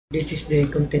This is the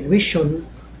continuation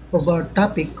of our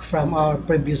topic from our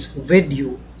previous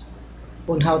video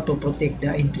on how to protect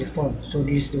the entry form. So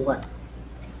this is the one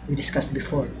we discussed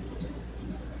before.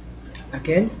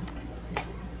 Again,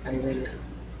 I will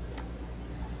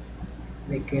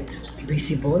make it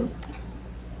visible.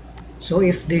 So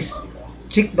if this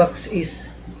checkbox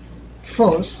is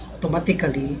false,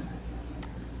 automatically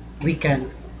we can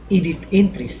edit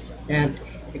entries, and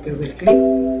if we will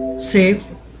click save,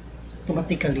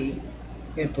 automatically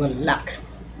it will lock.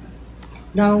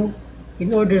 Now,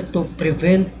 in order to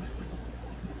prevent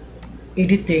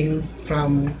editing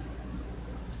from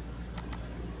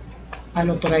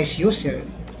unauthorized user,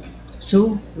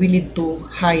 so we need to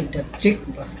hide the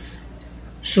checkbox.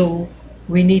 So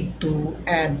we need to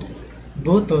add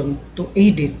button to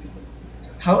edit.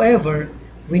 However,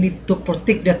 we need to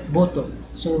protect that button.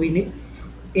 So we need,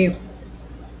 if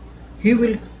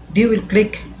they will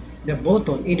click the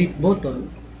button, edit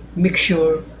button, make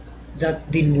sure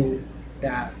that they know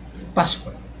the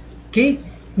password. Okay,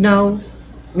 now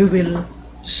we will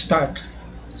start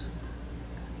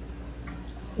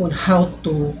on how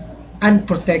to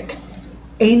unprotect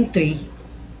entry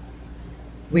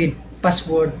with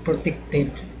password protected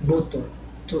button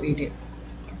to edit.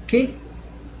 Okay,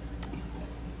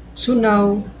 so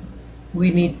now we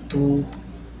need to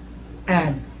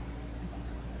add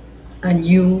a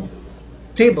new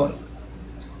table.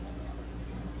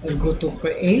 I'll go to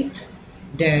create,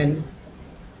 then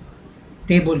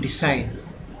table design,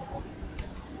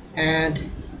 and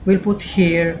we'll put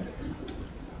here,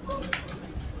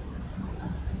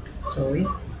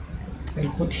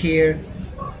 I'll put here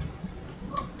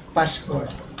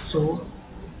password. So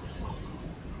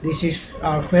this is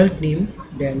our field name,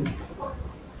 then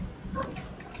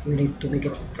we need to make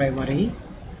it primary,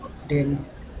 then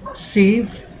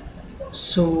save.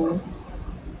 So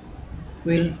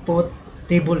we'll put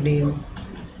table name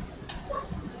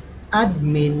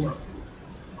admin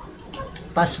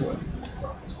password.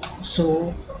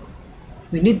 So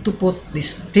we need to put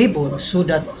this table so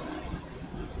that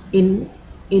in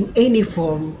any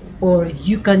form, or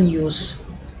you can use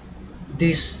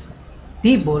these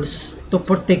tables to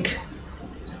protect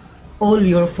all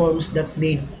your forms that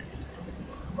need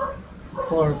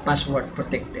for password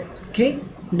protected. Okay,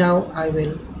 now I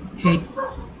will hit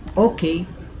OK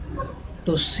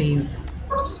to save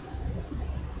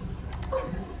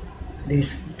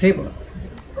this table.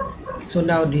 So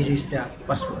now this is the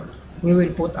password. We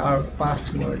will put our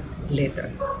password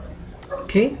later.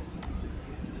 Okay,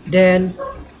 then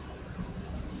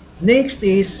next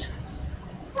is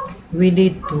we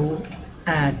need to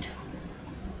add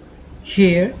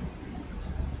here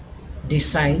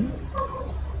design,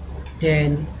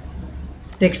 then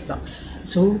text box.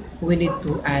 So we need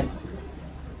to add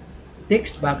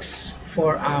text box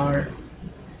for our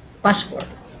password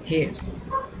here.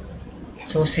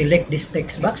 So select this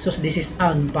text box. So this is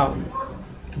unbound,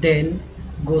 then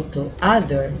go to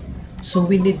other. So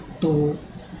we need to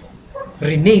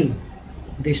rename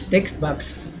this text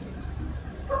box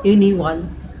any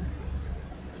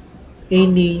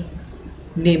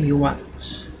name you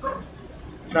want.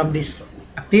 From this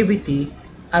activity,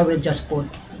 I will just put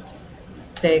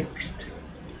text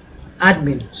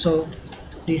admin. So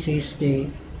this is the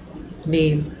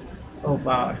name of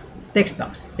our text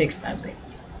box, text admin.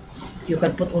 You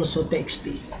can put also txt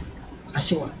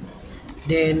as you want.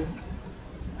 Then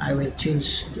I will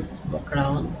change the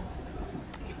background,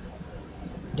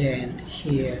 then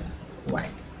here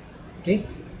white. Okay,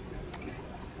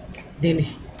 then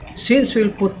since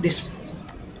we'll put this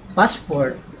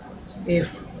password,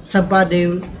 if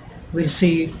somebody will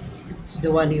see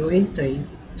the one you enter,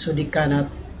 so they cannot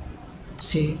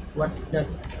see what that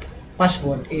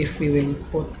password if we will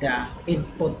put the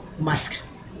input mask.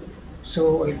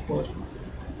 So I put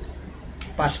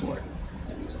password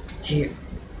here,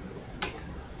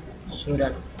 so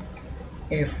that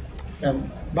if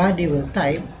somebody will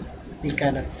type, they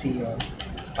cannot see your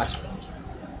password.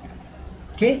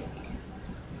 Okay,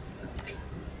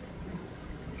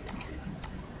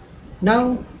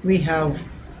 now we have,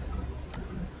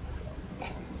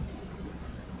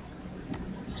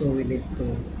 so we need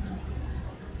to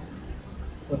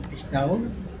put this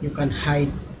down. You can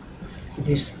hide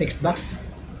this text box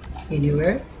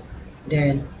anywhere.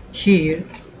 Then here,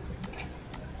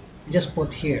 just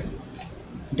put here,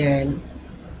 then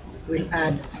we'll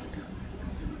add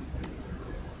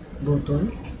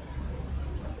button.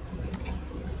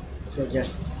 So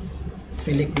just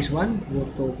select this one, go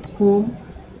to home,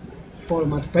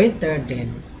 format printer,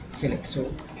 then select.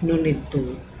 So no need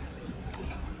to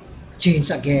change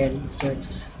again, so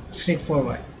it's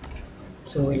straightforward.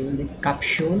 So we'll need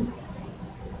caption,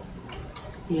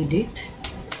 edit,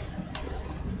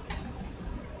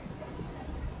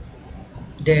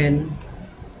 then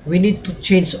we need to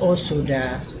change also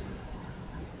the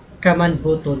command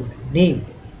button name,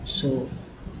 so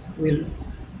we'll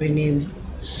rename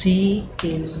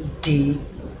cmd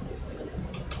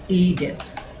edit.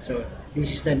 So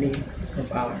this is the name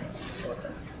of our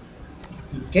button.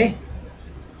 Okay,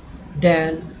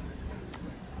 then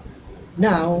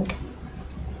now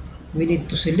we need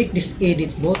to select this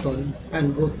edit button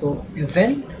and go to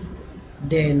event,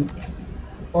 then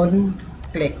on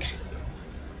click,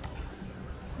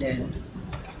 then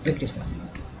click this one.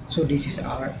 So this is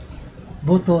our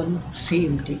button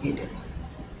cmd edit.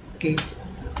 Okay,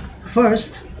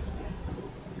 first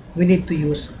we need to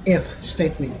use if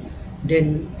statement,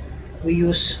 then we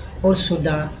use also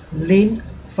the len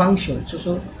function.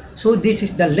 So this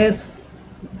is the length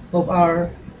of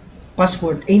our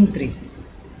password entry.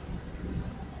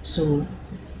 So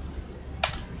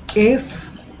if,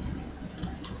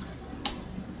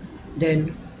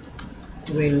 then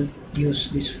we'll use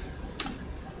this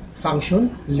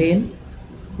function len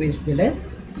with the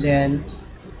length, then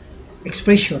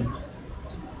expression.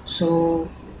 So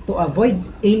to avoid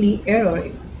any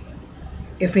error,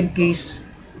 if in case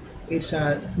it's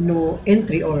no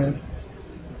entry or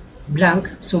blank,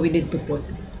 so we need to put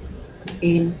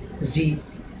in the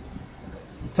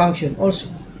function also.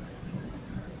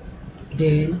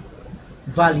 Then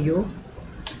value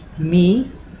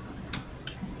me,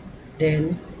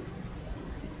 then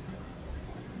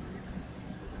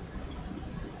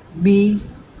me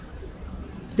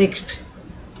text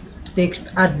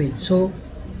admin. So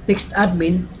text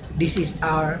admin, this is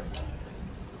our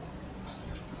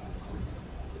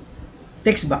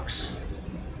text box,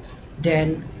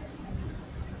 then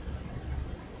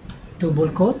double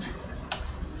quote,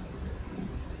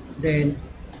 then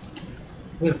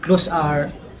we'll close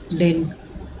our len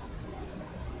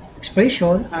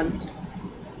expression and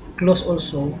close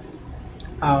also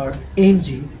our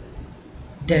ng,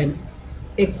 then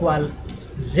equal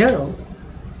 0,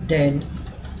 then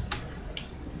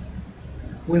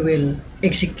we will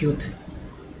execute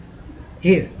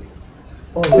here,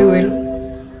 or we will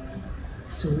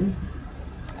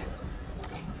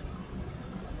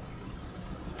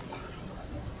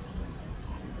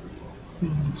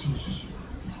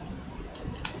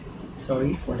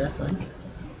sorry for that one.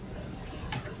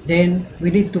 Then we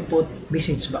need to put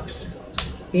message box.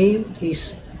 Aim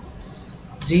is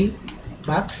z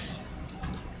box,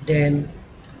 then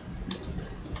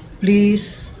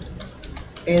please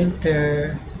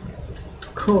enter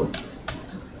code,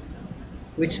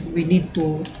 which we need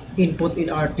to input in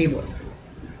our table.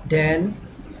 Then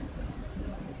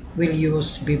we'll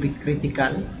use BB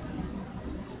critical,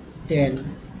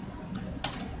 then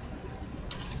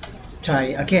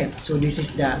try again. So this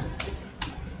is the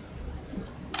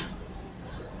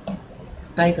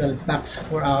title box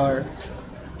for our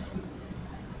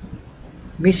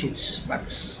message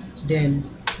box. Then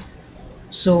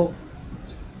so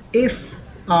if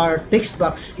our text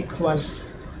box equals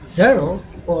 0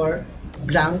 or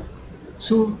blank,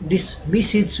 so this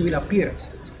message will appear.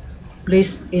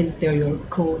 Please enter your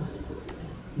code.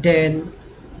 Then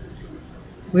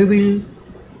we will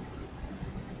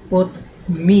put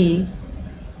me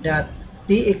that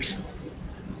text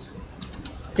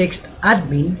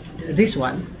admin, this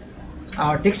one,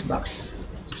 our text box,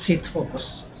 set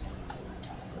focus.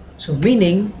 So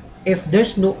meaning if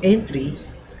there's no entry,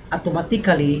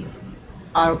 automatically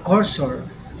our cursor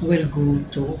will go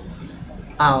to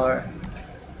our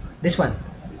this one,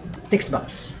 text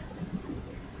box.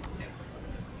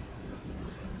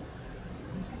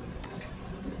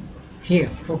 Here,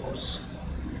 focus.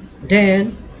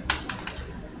 Then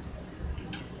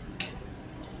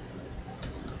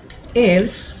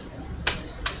else,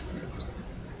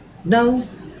 now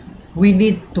we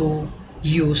need to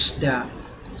use the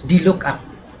lookup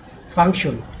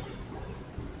function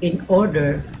in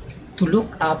order to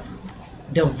look up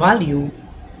the value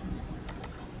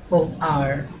of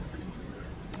our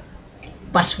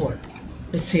password.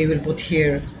 Let's say we'll put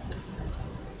here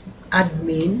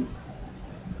admin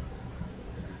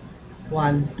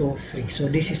 123. So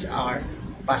this is our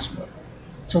password.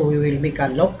 So we will make a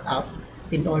lookup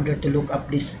in order to look up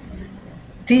this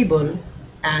table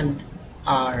and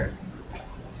our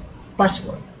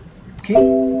password. Okay,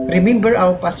 remember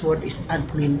our password is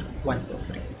admin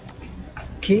 123.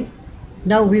 Okay,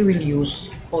 now we will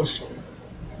use also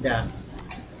the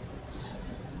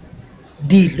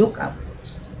lookup.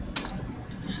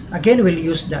 Again, we'll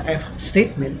use the if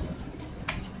statement.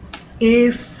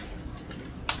 If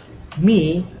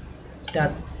me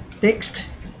that text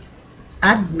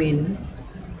admin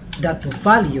that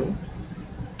value.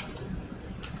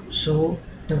 So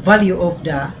the value of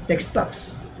the text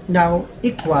box now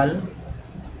equal,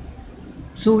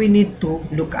 so we need to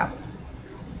look up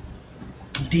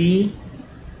the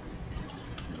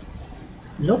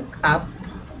lookup,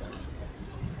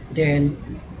 then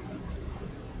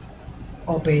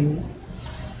open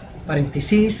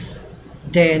parenthesis,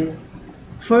 then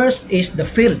first is the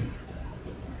field.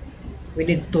 We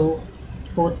need to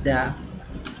put the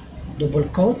double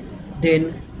quote,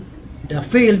 then the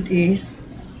field is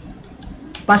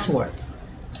password,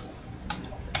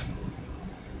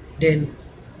 then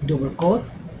double quote.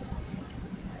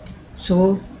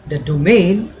 So the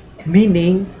domain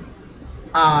meaning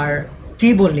our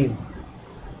table name.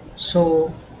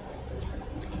 So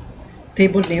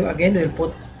table name again, we'll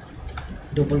put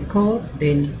double quote,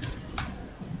 then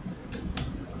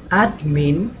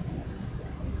admin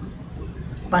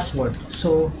password.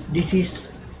 So this is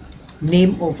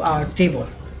name of our table.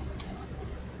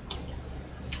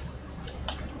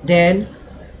 Then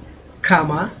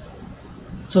comma.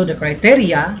 So the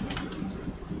criteria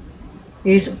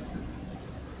is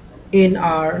in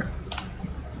our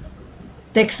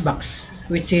text box,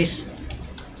 which is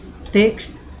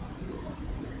text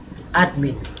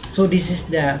admin. So this is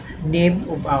the name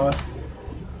of our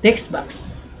text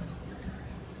box,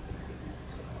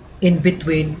 in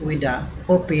between with the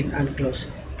open and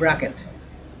close bracket.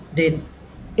 Then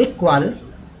equal,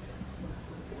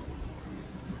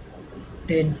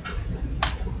 then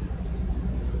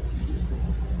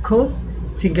quote,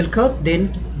 single quote,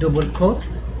 then double quote,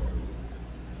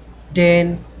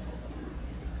 then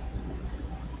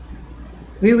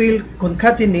we will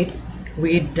concatenate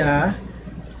with the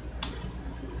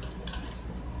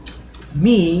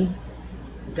me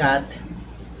that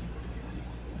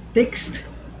text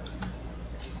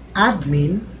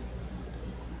admin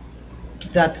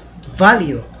that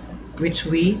value which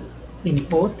we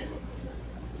input,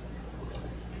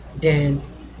 then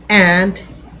and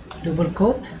double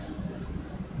quote,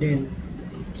 then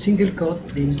single quote,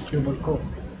 then double quote.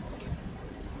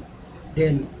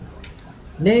 Then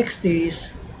next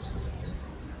is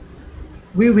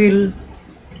we will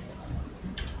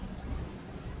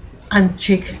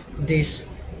uncheck this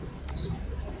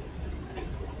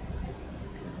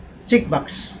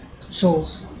checkbox. So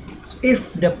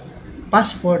if the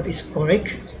password is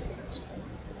correct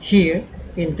here,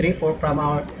 entry for from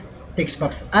our text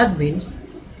box admin,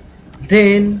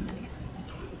 then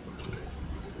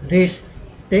this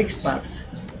text box,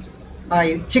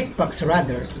 checkbox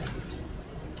rather,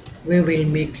 we will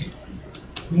make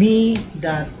me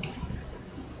that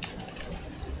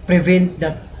prevent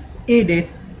that edit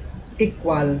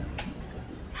equal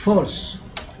false,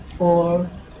 or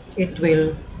it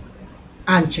will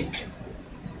uncheck.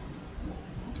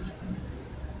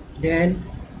 Then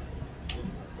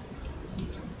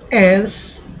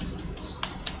else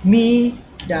me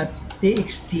that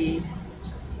txt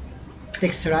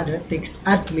text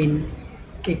admin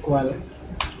equal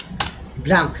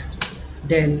blank.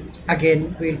 Then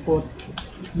again we'll put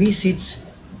message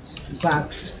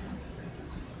box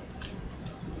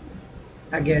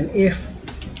again if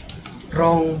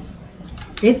wrong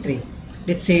entry.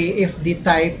 Let's say if the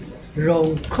type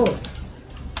wrong code,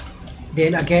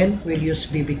 then again we'll use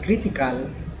BB critical,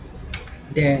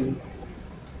 then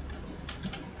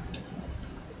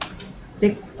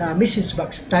take message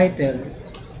box title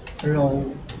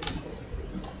wrong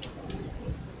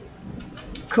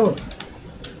code.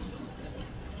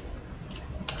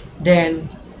 Then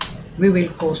we will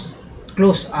close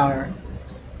our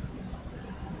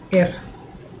if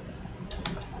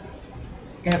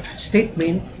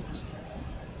statement,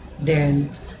 then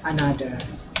another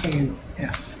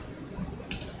NF,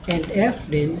 then NF,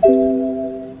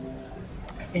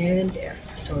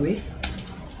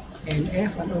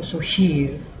 and also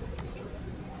here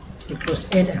we close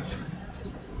NF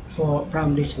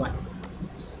from this one,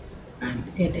 and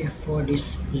NF for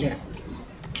this left.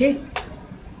 Okay,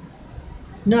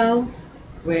 now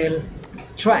we'll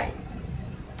try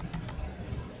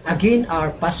again.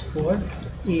 Our password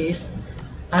is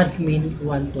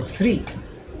admin123.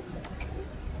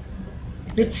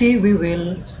 Let's see, we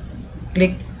will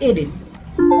click edit.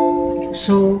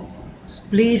 So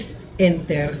please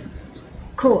enter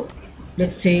code.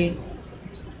 Let's say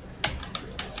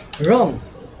wrong,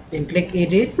 then click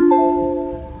edit,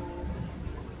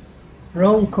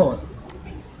 wrong code.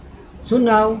 So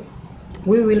now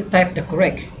we will type the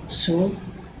correct. So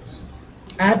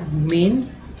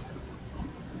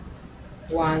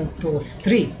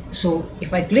admin123. So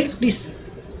if I click this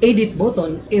edit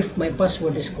button, if my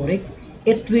password is correct,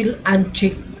 it will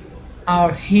uncheck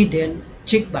our hidden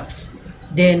checkbox.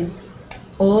 then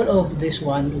all of this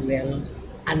one will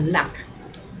unlock.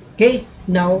 Okay,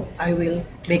 now I will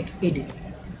click edit.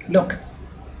 Look,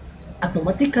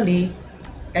 automatically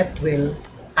it will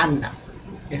unlock.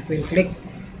 If we click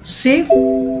save,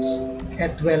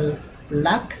 it will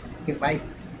lock. If I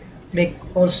click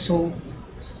also,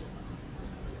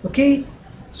 okay,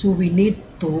 so we need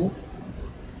to,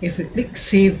 if we click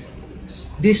save,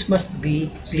 this must be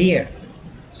clear.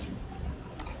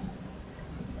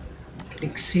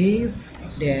 Click save,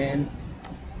 then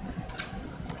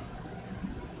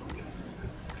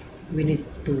we need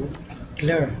to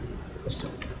clear also.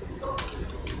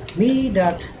 Me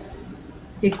dot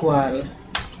equal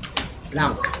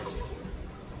blank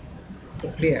to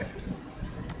clear.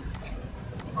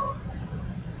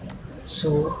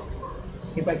 So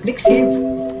if I click save,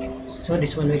 so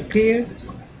this one will clear.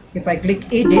 If I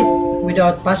click edit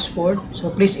without password, so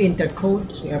please enter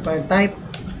code. So if I type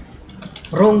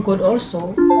wrong code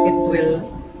also, it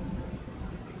will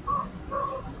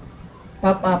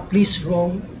pop up, please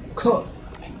wrong code.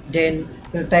 Then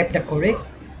we'll type the correct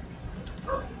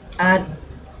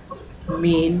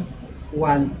admin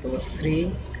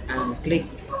 123 and click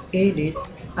edit,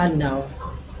 and now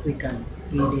we can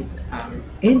edit our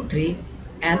entry,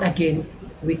 and again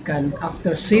we can,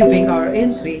 after saving our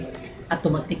entry,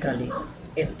 automatically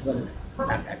it will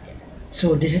log again.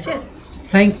 So this is it.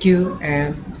 Thank you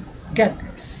and God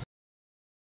bless.